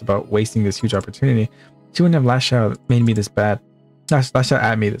arguments about wasting this huge opportunity, she wouldn't have lashed out at me this bad. It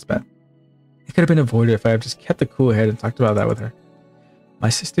could have been avoided if I had just kept a cool head and talked about that with her. My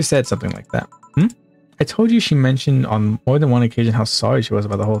sister said something like that. I told you she mentioned on more than one occasion how sorry she was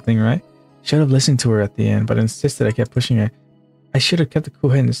about the whole thing, right? Should have listened to her at the end, but insisted I kept pushing her. I should have kept a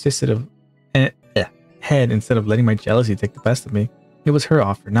cool head and insisted instead of letting my jealousy take the best of me. It was her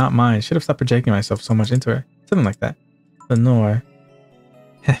offer, not mine. Should have stopped projecting myself so much into her. Something like that. Lenore.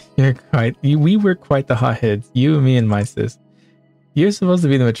 We were quite the hotheads. You, me, and my sis. You're supposed to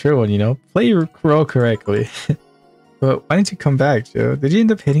be the mature one, you know? Play your role correctly. But why didn't you come back, Joe? Did you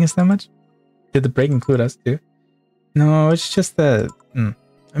end up hating us that much? Did the break include us too? No, it's just that... I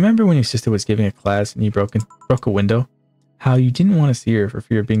remember when your sister was giving a class and you broke a window? How you didn't want to see her for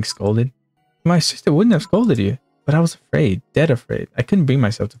fear of being scolded? My sister wouldn't have scolded you, but I was afraid, dead afraid. I couldn't bring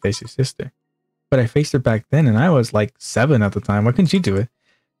myself to face your sister. But I faced her back then and I was like 7 at the time. Why couldn't you do it?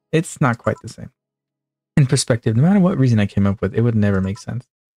 It's not quite the same. In perspective, no matter what reason I came up with, it would never make sense.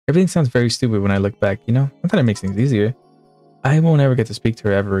 Everything sounds very stupid when I look back, you know? I thought it makes things easier. I won't ever get to speak to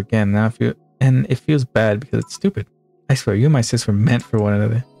her ever again now, and it feels bad because it's stupid. I swear, you and my sis were meant for one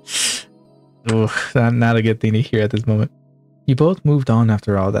another. Oh, not a good thing to hear at this moment. You both moved on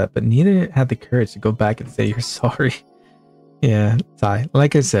after all that, but neither had the courage to go back and say you're sorry. Yeah, sigh.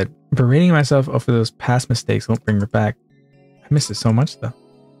 Like I said, berating myself over those past mistakes won't bring her back. I miss her so much though.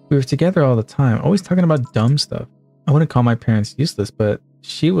 We were together all the time, always talking about dumb stuff. I wouldn't call my parents useless, but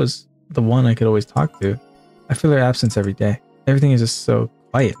she was the one I could always talk to. I feel her absence every day. Everything is just so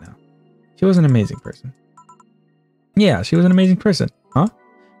quiet now. She was an amazing person. Yeah, she was an amazing person, huh?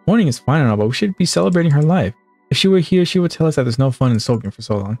 Mourning is fine and all, but we should be celebrating her life. If she were here, she would tell us that there's no fun in sulking for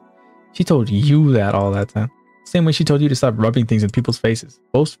so long. She told you that all that time. Same way she told you to stop rubbing things in people's faces,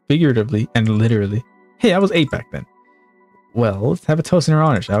 both figuratively and literally. Hey, I was 8 back then. Well, let's have a toast in her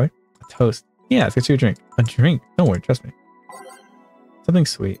honor, shall we? A toast. Yeah, let's get you a drink. A drink? Don't worry, trust me. Something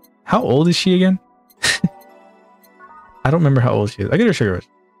sweet. How old is she again? I don't remember how old she is. I get her sugar rush.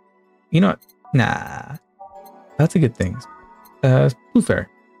 You know what? Nah. That's a good thing. Blue Fairy.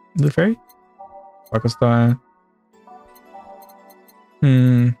 Blue Fairy? Sparkle Star.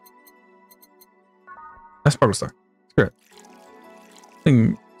 That's Sparkle Star. Screw it. I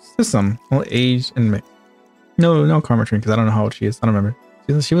think system. Well, age and mix. No karma train, because I don't know how old she is. I don't remember.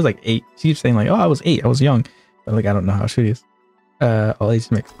 She was like 8. She keeps saying like, oh, I was 8. I was young. But like, I don't know how she is. All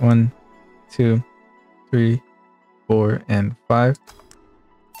ages mix. 1, 2, 3, 4, and 5.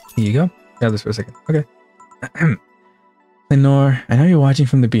 Here you go. Grab this for a second. Okay. Lenore, I know you're watching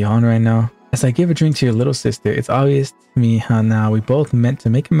from the beyond right now. As I give a drink to your little sister, it's obvious to me how now we both meant to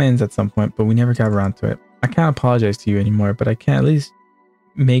make amends at some point, but we never got around to it. I can't apologize to you anymore, but I can at least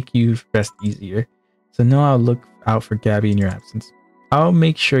make you rest easier. So know I'll look out for Gabby in your absence. I'll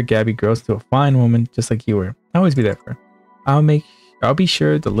make sure Gabby grows to a fine woman just like you were. I'll always be there for her. I'll be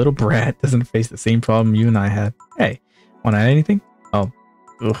sure the little brat doesn't face the same problem you and I had. Hey, wanna add anything? Oh,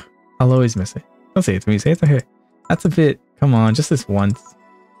 ugh, I'll always miss it. Don't say it to me, say it to her. That's a bit, come on, just this once.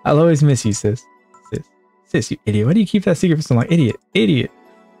 I'll always miss you, sis. Sis, you idiot. Why do you keep that secret for so long? Idiot.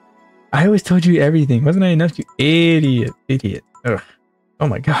 I always told you everything. Wasn't I enough, you idiot. Ugh. Oh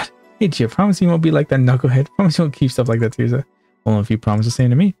my god. Hey, Gia, promise you won't be like that knucklehead. Promise you won't keep stuff like that to yourself. Well, if you promise the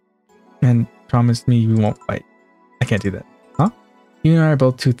same to me. And promise me we won't fight. I can't do that. Huh? You and I are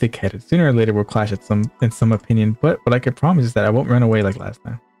both too thick-headed. Sooner or later we'll clash in some opinion, but what I can promise is that I won't run away like last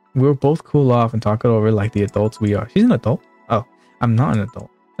time. We'll both cool off and talk it over like the adults we are. She's an adult? Oh, I'm not an adult.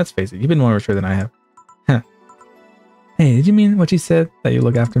 Let's face it, you've been more mature than I have. Huh. Hey, did you mean what you said? That you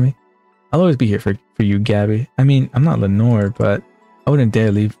look after me? I'll always be here for you, Gabby. I mean, I'm not Lenore, but I wouldn't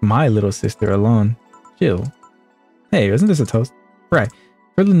dare leave my little sister alone. Jill. Hey, isn't this a toast? Right.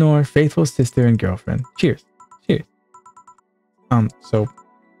 For Lenore, faithful sister and girlfriend. Cheers. Cheers. So,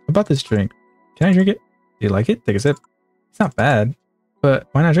 about this drink. Can I drink it? Do you like it? Take a sip. It's not bad. But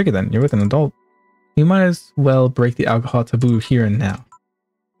why not drink it then? You're with an adult. You might as well break the alcohol taboo here and now.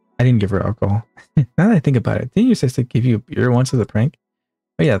 I didn't give her alcohol. Now that I think about it, didn't your sister give you a beer once as a prank?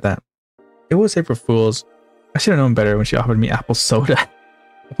 Oh yeah, that. It was April Fool's. I should have known better when she offered me apple soda.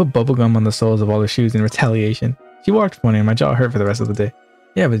 I put bubblegum on the soles of all the shoes in retaliation. She walked funny and my jaw hurt for the rest of the day.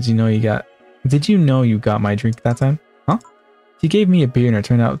 Yeah, but did you know you got my drink that time? Huh? She gave me a beer and it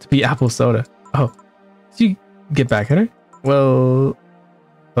turned out to be apple soda. Oh, did you get back at her? Well,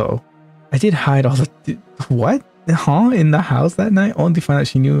 uh-oh. I did hide all the... What? Huh? In the house that night? Only to find out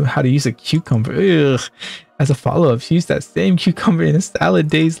she knew how to use a cucumber. Ugh. As a follow-up, she used that same cucumber in a salad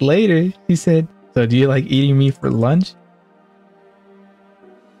days later. She said, so do you like eating me for lunch?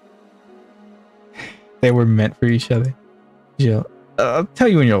 They were meant for each other. Jill, I'll tell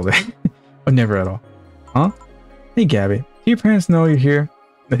you when you're older. Or never at all. Huh? Hey, Gabby. Do your parents know you're here?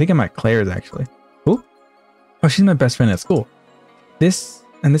 I think I'm at Claire's, actually. Who? Oh, she's my best friend at school. This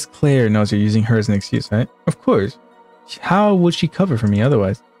Claire knows you're using her as an excuse, right? Of course. How would she cover for me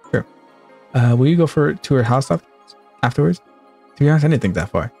otherwise? Sure. Will you go to her house afterwards? To be honest, I didn't think that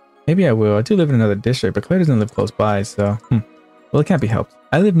far. Maybe I will. I do live in another district, but Claire doesn't live close by, so... Well, it can't be helped.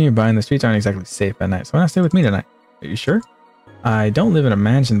 I live nearby and the streets aren't exactly safe at night, so why not stay with me tonight? Are you sure? I don't live in a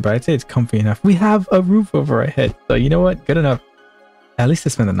mansion, but I'd say it's comfy enough. We have a roof over our head, so you know what? Good enough. At least to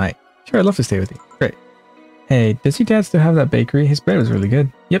spend the night. Sure, I'd love to stay with you. Great. Hey, does your dad still have that bakery? His bread was really good.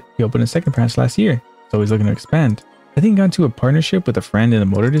 Yep, he opened a second branch last year, so he's looking to expand. I think he got into a partnership with a friend in the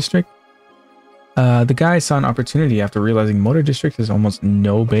Motor District. The guy saw an opportunity after realizing Motor District has almost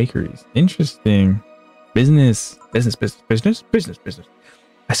no bakeries. Interesting. Business. I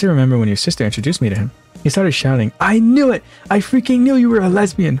still remember when your sister introduced me to him. He started shouting, I knew it! I freaking knew you were a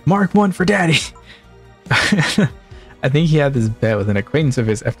lesbian! Mark 1 for daddy! I think he had this bet with an acquaintance of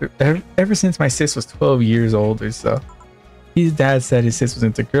his ever since my sis was 12 years old or so. His dad said his sis was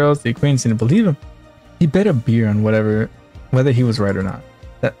into girls. The acquaintance didn't believe him. He bet a beer on whether he was right or not.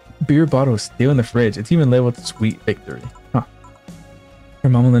 That beer bottle was still in the fridge. It's even labeled Sweet Victory. Huh. Her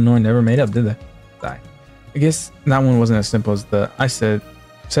mom and Lenore never made up, did they? Die. I guess that one wasn't as simple as the I said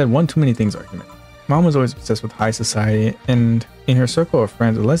one too many things argument. Mom was always obsessed with high society, and in her circle of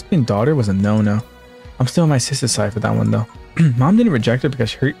friends, a lesbian daughter was a no-no. I'm still on my sister's side for that one though. Mom didn't reject her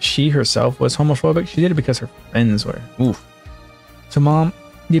because she herself was homophobic. She did it because her friends were. Oof. So Mom,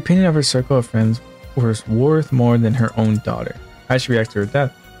 the opinion of her circle of friends was worth more than her own daughter. How did she react to her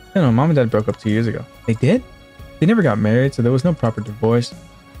death? I don't know, Mom and Dad broke up 2 years ago. They did? They never got married, so there was no proper divorce.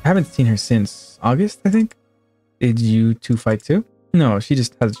 I haven't seen her since August, I think. Did you two fight too? No, she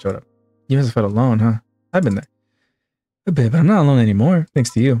just hasn't showed up. You must have felt alone, huh? I've been there. A bit, but I'm not alone anymore,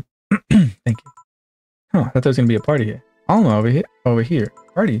 thanks to you. Thank you. Huh, I thought there was gonna be a party here. All over here.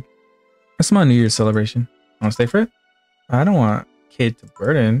 Party. That's my New Year's celebration. Wanna stay for it? I don't want kid to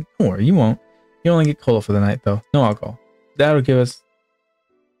burden. Don't worry, you won't. You only get cola for the night though. No alcohol. That'll give us...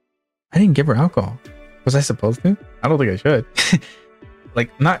 I didn't give her alcohol. Was I supposed to? I don't think I should. Like,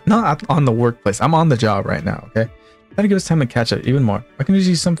 not on the workplace. I'm on the job right now, okay? That'll give us time to catch up even more. I can just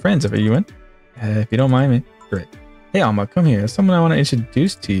use some friends if you in. If you don't mind me. Great. Hey, Alma, come here. There's someone I want to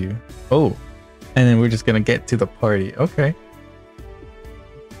introduce to you. Oh. And then we're just going to get to the party. Okay.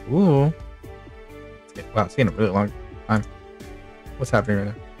 Ooh. Wow, it's getting a really long time. What's happening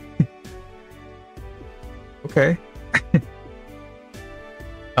right now? Okay.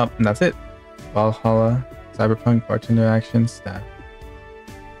 Oh, and that's it. Valhalla, Cyberpunk, bartender action, staff.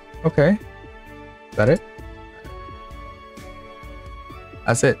 Okay. Is that it?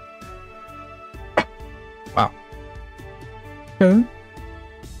 That's it. Wow. Okay.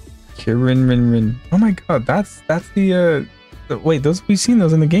 Kirin. Oh my god, that's the wait, those we've seen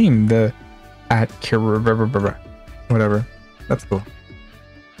those in the game. The at Kirin whatever. That's cool.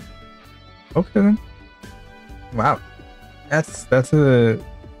 Okay then. Wow. That's it,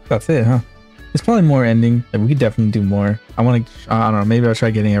 huh? There's probably more ending. Like, we could definitely do more. I want to, I don't know, maybe I'll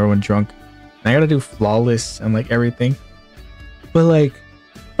try getting everyone drunk. And I gotta do flawless and like everything. But like,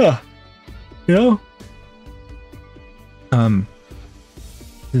 you know?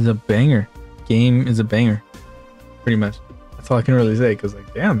 This is a banger. Game is a banger. Pretty much. That's all I can really say, because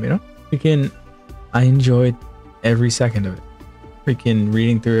like, damn, you know? I enjoyed every second of it. Freaking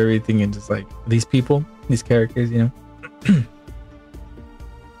reading through everything and just like, these people, these characters, you know?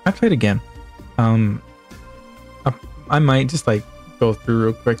 I played again. I might just like go through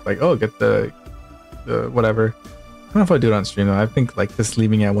real quick, like, oh, get the whatever. I don't know if I'll do it on stream though. I think like just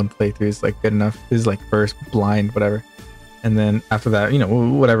leaving at one playthrough is like good enough. This is like first blind, whatever. And then after that, you know,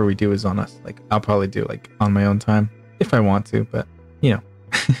 whatever we do is on us. Like I'll probably do like on my own time if I want to, but you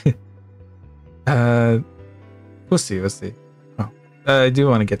know. We'll see. Oh, I do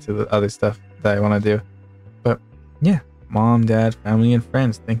want to get to the other stuff that I want to do, but yeah. Mom, dad, family, and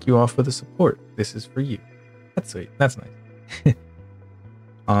friends, thank you all for the support. This is for you. That's sweet. That's nice.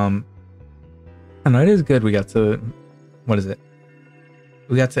 I know it is good. We got to, what is it?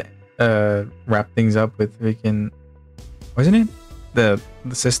 We got to wrap things up with freaking, what's her name? The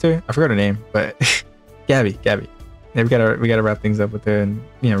sister? I forgot her name, but Gabby. Yeah, we gotta wrap things up with her and,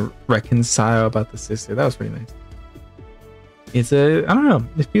 you know, reconcile about the sister. That was pretty nice. It's I don't know.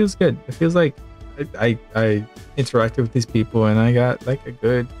 It feels good. It feels like I interacted with these people and I got like a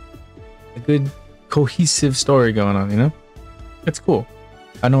good cohesive story going on, you know? It's cool.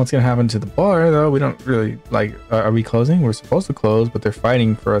 I know what's gonna happen to the bar though. We don't really like, are we closing? We're supposed to close, but they're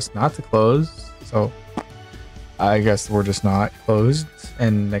fighting for us not to close. So I guess we're just not closed,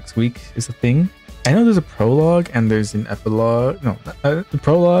 and next week is a thing. I know there's a prologue and there's an epilogue. No, the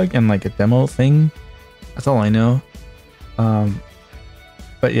prologue and like a demo thing. That's all I know.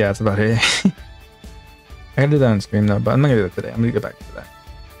 But yeah, that's about it. I gotta do that on stream though, but I'm not gonna do that today. I'm gonna get back to that.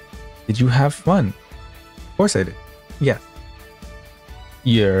 Did you have fun? Of course I did. Yes.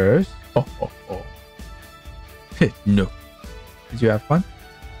 Yes. Oh. No. Did you have fun?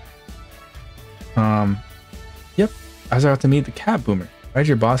 Yep. I was about to meet the cat boomer. Why did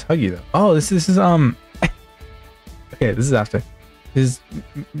your boss hug you though? Oh, this is okay, this is after. This is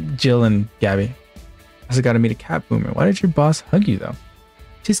Jill and Gabby. I just got to meet a cat boomer. Why did your boss hug you though?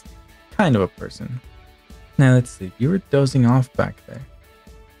 She's kind of a person. Now let's see. You were dozing off back there.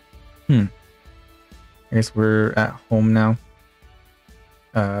 I guess we're at home now.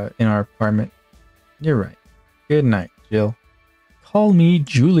 In our apartment. You're right. Good night, Jill. Call me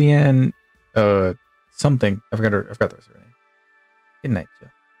Julianne. Something. I forgot the rest of her name. Good night, Jill.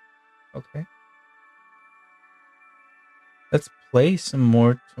 Okay. Let's play some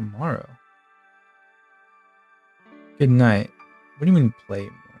more tomorrow. Good night. What do you mean play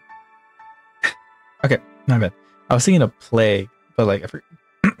more? Okay, my bad. I was thinking of play, but like I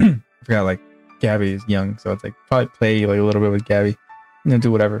forgot like Gabby is young, so it's like probably play like a little bit with Gabby, you know,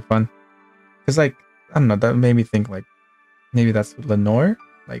 do whatever fun. Cause like I don't know, that made me think like maybe that's Lenore.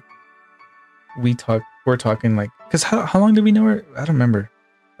 Like we're talking like, cause how long did we know her? I don't remember.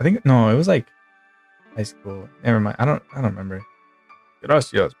 I think no, it was like high school. Never mind. I don't remember.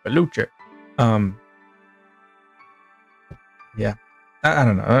 Gracias, peluche. Yeah. I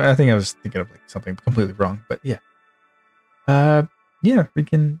don't know. I think I was thinking of like something completely wrong, but yeah. Yeah,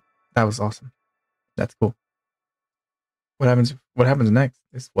 that was awesome. That's cool. What happens next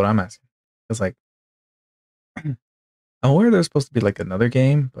is what I'm asking. It's like I'm aware there's supposed to be like another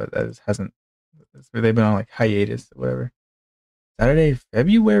game, but that hasn't, they've been on like hiatus or whatever. Saturday,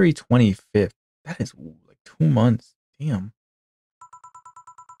 February 25th. That is like 2 months. Damn.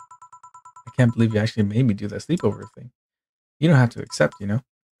 I can't believe you actually made me do that sleepover thing. You don't have to accept, you know?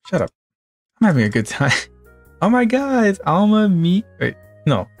 Shut up. I'm having a good time. Oh my god, it's Alma, me. Wait,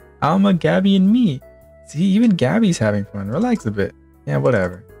 no. Alma, Gabby, and me. See, even Gabby's having fun. Relax a bit. Yeah,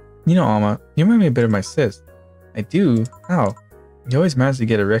 whatever. You know, Alma, you remind me a bit of my sis. I do? How? You always manage to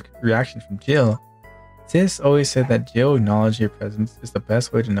get a reaction from Jill. Sis always said that Jill acknowledging your presence is the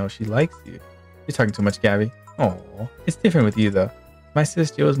best way to know she likes you. You're talking too much, Gabby. Oh, it's different with you though. My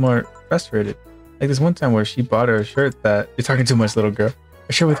sis Jill is more frustrated. Like this one time where she bought her a shirt that you're talking too much, little girl.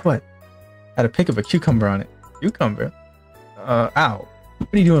 A shirt with what? Had a pic of a cucumber on it. Cucumber? Ow.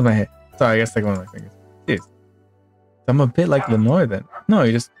 What are you doing with my head? Sorry, I guess like one of my fingers. Jeez. I'm a bit like Lenore then. No,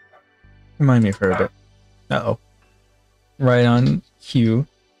 you just remind me of her a bit. Uh-oh. Right on cue.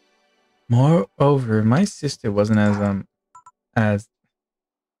 Moreover, my sister wasn't as what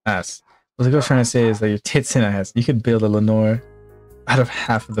I was trying to say is that your tits in ass. You could build a Lenore out of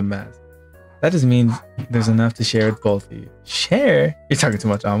half of the mass. That just means there's enough to share with both of you. Share? You're talking too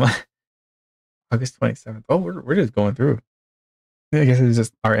much, Alma. August 27th. Oh, we're just going through. I guess it's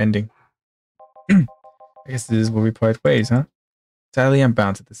just our ending. I guess this is where we part ways, huh? Sadly, I'm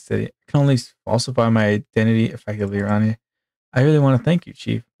bound to the city. I can only falsify my identity effectively around here. I really want to thank you,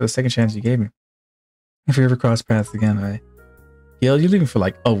 Chief, for the second chance you gave me. If we ever cross paths again, Gail, you're leaving for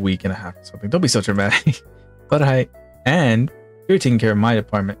like a week and a half or something. Don't be so dramatic. But you're taking care of my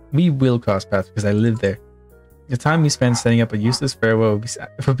department. We will cross paths because I live there. The time you spend setting up a useless farewell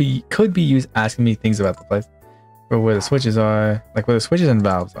could be used asking me things about the place. Or where the switches are, like where the switches and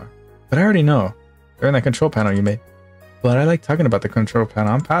valves are. But I already know. They're in that control panel you made. But I like talking about the control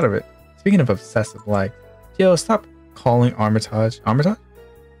panel. I'm proud of it. Speaking of obsessive like, Joe, stop calling Armitage. Armitage?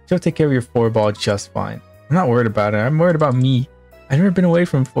 She'll take care of your 4-ball just fine. I'm not worried about it. I'm worried about me. I've never been away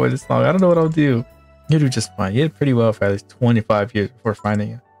from 4 this long. I don't know what I'll do. You'll do just fine. You did pretty well for at least 25 years before finding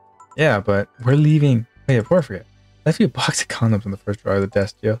you. Yeah, but we're leaving. Wait, before I forget. Left you a box of condoms in the first drawer of the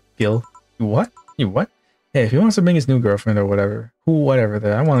desk, Joe. Gil. You what? You what? Hey, if he wants to bring his new girlfriend or whatever, I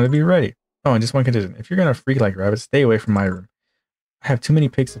wanted to be ready. Oh, and just one condition. If you're gonna freak like rabbits, stay away from my room. I have too many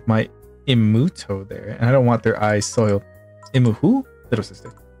pics of my Imuto there, and I don't want their eyes soiled. Imu who? Little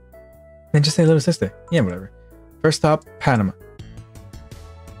sister. Then just say little sister. Yeah, whatever. First stop, Panama.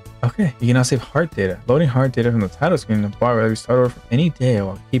 Okay, you can now save hard data. Loading hard data from the title screen in the bar where you start over for any day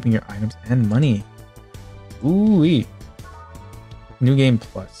while keeping your items and money. Ooh-wee. New game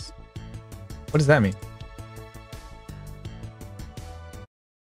plus. What does that mean?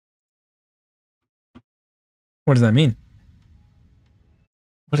 What does that mean?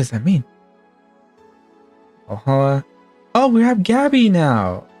 What does that mean? Valhalla. Oh, we have Gabby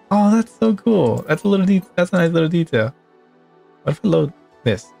now. Oh, that's so cool. That's a that's a nice little detail. What if I load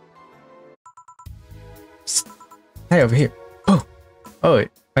this? Psst. Hey, over here. Oh, wait.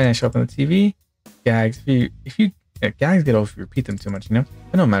 Why didn't I show up on the TV? Gags. Gags get old if you repeat them too much, you know?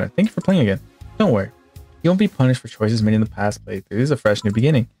 It don't matter. Thank you for playing again. Don't worry. You won't be punished for choices made in the past playthrough. This is a fresh new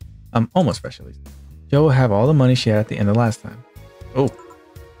beginning. Almost fresh at least. Joe will have all the money she had at the end of last time. Oh.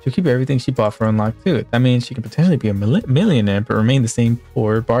 She'll keep everything she bought for unlocked too. That means she can potentially be a millionaire but remain the same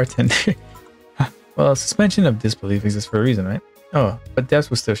poor bartender. Well, suspension of disbelief exists for a reason, right? Oh, but deaths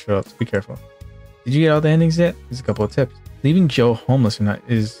will still show up, so be careful. Did you get all the endings yet? Here's a couple of tips. Leaving Joe homeless or not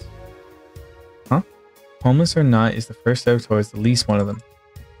is... Huh? Homeless or not is the first step towards at least one of them.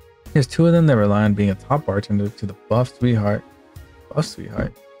 There's 2 of them that rely on being a top bartender to the buff sweetheart. Buff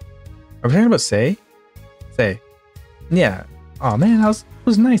sweetheart? Are we talking about Say? Say. Yeah. Oh man, I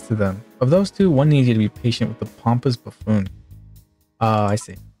was nice to them. Of those 2, one needs you to be patient with the pompous buffoon. Oh, I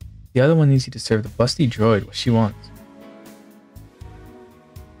see. The other one needs you to serve the busty droid what she wants.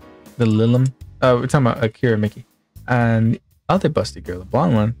 The Lilum. We're talking about Akira Mickey. And the other busty girl, the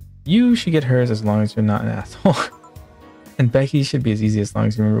blonde one, you should get hers as long as you're not an asshole. And Becky should be as easy as long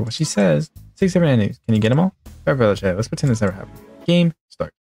as you remember what she says. 6 different endings. Can you get them all? Fair village chat. Let's pretend this never happened. Game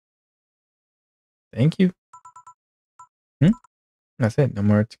start. Thank you. That's it. No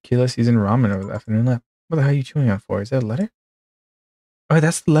more tequila seasoned ramen over the afternoon left. What the hell are you chewing on for? Is that a letter? Oh,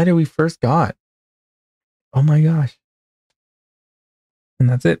 that's the letter we first got. Oh my gosh. And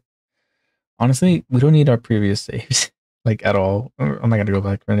that's it. Honestly, we don't need our previous saves. Like at all. I'm not going to go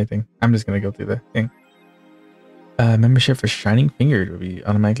back for anything. I'm just going to go through the thing. Membership for Shining Fingered will be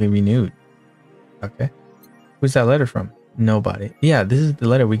automatically renewed. Okay. Who's that letter from? Nobody. Yeah, this is the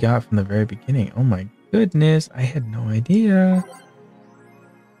letter we got from the very beginning. Oh my goodness. I had no idea.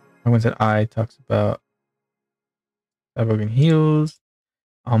 One said I talks about broken heels.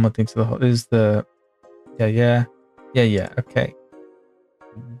 Alma thinks the whole is the yeah. Okay.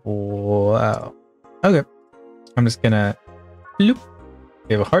 Wow. Okay. I'm just gonna bloop.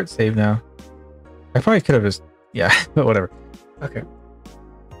 We have a heart save now. I probably could have just but whatever. Okay.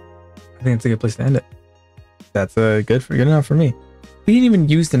 I think it's a good place to end it. That's good enough for me. We didn't even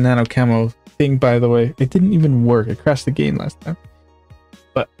use the nano camo thing, by the way. It didn't even work. It crashed the game last time.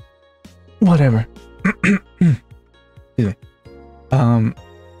 But whatever. Excuse me.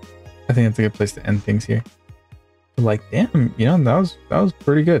 I think that's a good place to end things here. But like, damn, you know, that was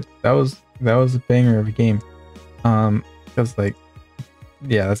pretty good. That was a banger of a game. Because like,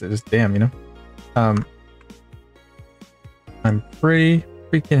 yeah, that's it. Just damn, you know. I'm pretty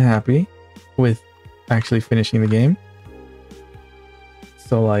freaking happy with actually finishing the game.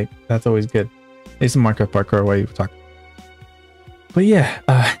 So like, that's always good. It's a Minecraft parkour while you talk. But yeah,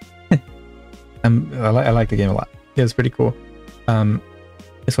 I like the game a lot. Yeah, it's pretty cool.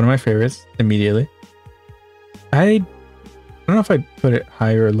 It's one of my favorites immediately. I don't know if I'd put it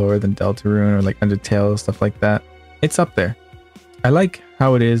higher or lower than Deltarune or like Undertale, stuff like that. It's up there. I like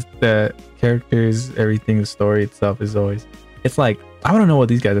how it is. The characters, everything, the story itself is always... It's like, I want to know what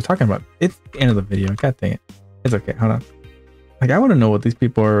these guys are talking about. It's the end of the video. God dang it. It's okay. Hold on. Like, I want to know what these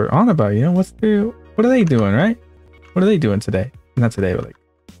people are on about. You know, what are they doing, right? What are they doing today? Not today, but like,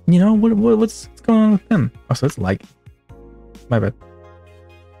 you know, what's going on with them? Oh, so it's like... My bad.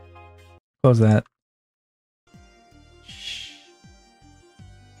 Close that.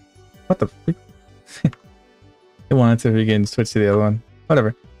 What the freak? It wanted to begin switch to the other one.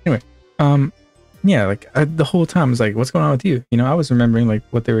 Whatever. Anyway, yeah, like the whole time I was like, what's going on with you? You know, I was remembering like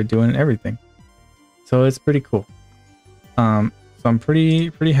what they were doing and everything. So it's pretty cool. So I'm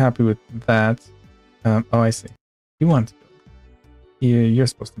pretty happy with that. Oh, I see. You want to you're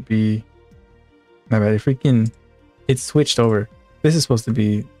supposed to be... My bad. Freaking... It switched over. This is supposed to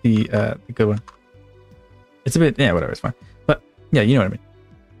be the good one. It's a bit... Yeah, whatever. It's fine. But yeah, you know what I mean.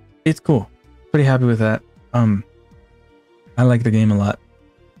 It's cool. Pretty happy with that. I like the game a lot.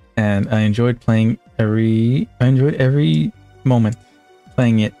 And I enjoyed playing every moment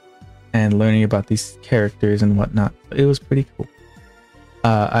playing it and learning about these characters and whatnot. It was pretty cool.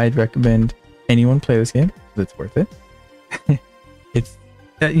 I'd recommend anyone play this game because it's worth it. It's,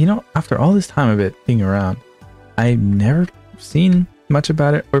 you know, after all this time of it being around, I've never seen much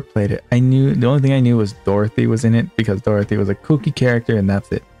about it or played it. The only thing I knew was Dorothy was in it because Dorothy was a kooky character and that's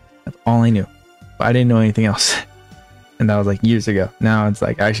it. That's all I knew. But I didn't know anything else. And that was like years ago. Now it's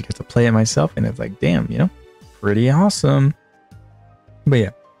like I actually get to play it myself and it's like, damn, you know, pretty awesome. But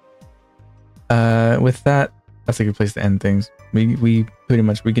yeah. With that, that's a good place to end things. We pretty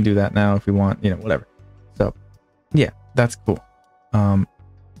much, we can do that now if we want, you know, whatever. So yeah, that's cool.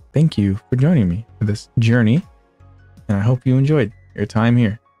 Thank you for joining me for this journey. And I hope you enjoyed your time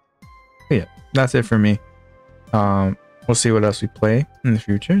here. But yeah, that's it for me. We'll see what else we play in the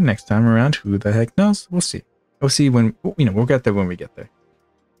future. Next time around, who the heck knows? We'll see. We'll see when, you know, we'll get there when we get there.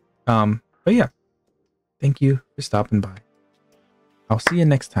 But yeah, thank you for stopping by. I'll see you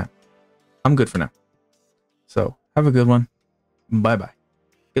next time. I'm good for now. So have a good one. Bye-bye.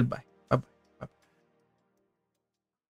 Goodbye.